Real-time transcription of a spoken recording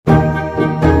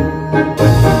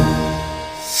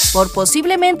Por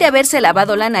posiblemente haberse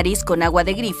lavado la nariz con agua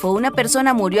de grifo, una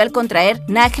persona murió al contraer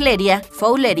Naegleria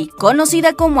fowleri,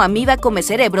 conocida como amiba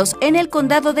comecerebros, en el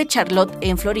condado de Charlotte,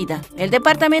 en Florida. El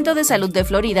Departamento de Salud de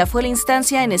Florida fue la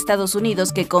instancia en Estados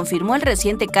Unidos que confirmó el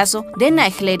reciente caso de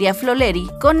Naegleria fowleri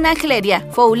con Naegleria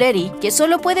fowleri, que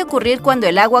solo puede ocurrir cuando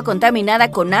el agua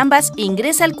contaminada con ambas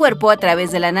ingresa al cuerpo a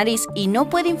través de la nariz y no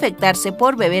puede infectarse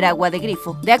por beber agua de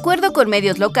grifo. De acuerdo con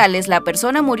medios locales, la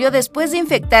persona murió después de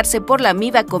infectarse por la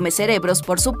amiba comecerebros.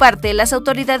 Por su parte, las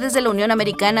autoridades de la Unión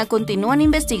Americana continúan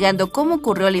investigando cómo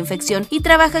ocurrió la infección y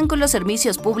trabajan con los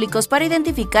servicios públicos para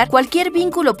identificar cualquier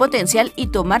vínculo potencial y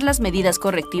tomar las medidas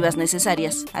correctivas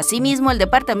necesarias. Asimismo, el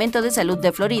Departamento de Salud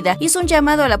de Florida hizo un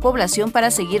llamado a la población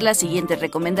para seguir las siguientes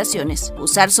recomendaciones: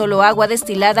 usar solo agua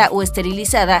destilada o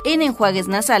esterilizada en enjuagues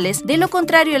nasales, de lo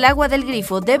contrario el agua del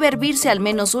grifo debe hervirse al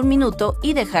menos 1 minuto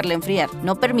y dejarla enfriar.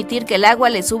 No permitir que el agua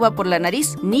le suba por la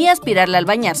nariz ni aspirarla al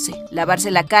bañarse. Lavarse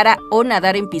la cara o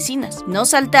nadar en piscinas. No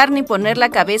saltar ni poner la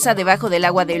cabeza debajo del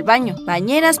agua del baño.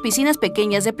 Bañeras, piscinas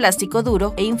pequeñas de plástico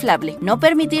duro e inflable. No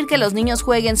permitir que los niños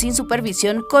jueguen sin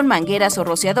supervisión con mangueras o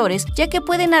rociadores, ya que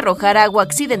pueden arrojar agua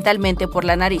accidentalmente por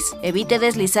la nariz. Evite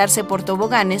deslizarse por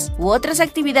toboganes u otras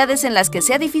actividades en las que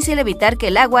sea difícil evitar que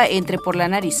el agua entre por la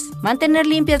nariz. Mantener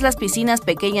limpias las piscinas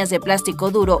pequeñas de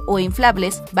plástico duro o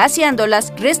inflables,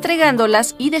 vaciándolas,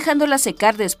 restregándolas y dejándolas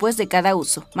secar después de cada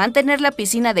uso. Mantener la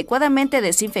piscina adecuadamente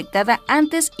desinfectada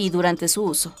antes y durante su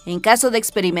uso. En caso de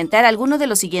experimentar alguno de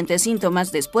los siguientes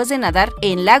síntomas después de nadar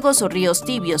en lagos o ríos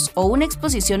tibios o una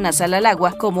exposición nasal al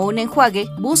agua, como un enjuague,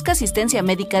 busca asistencia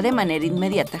médica de manera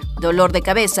inmediata. Dolor de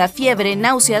cabeza, fiebre,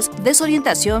 náuseas,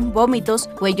 desorientación, vómitos,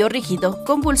 cuello rígido,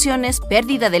 convulsiones,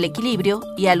 pérdida del equilibrio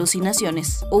y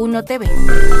alucinaciones. 1TV.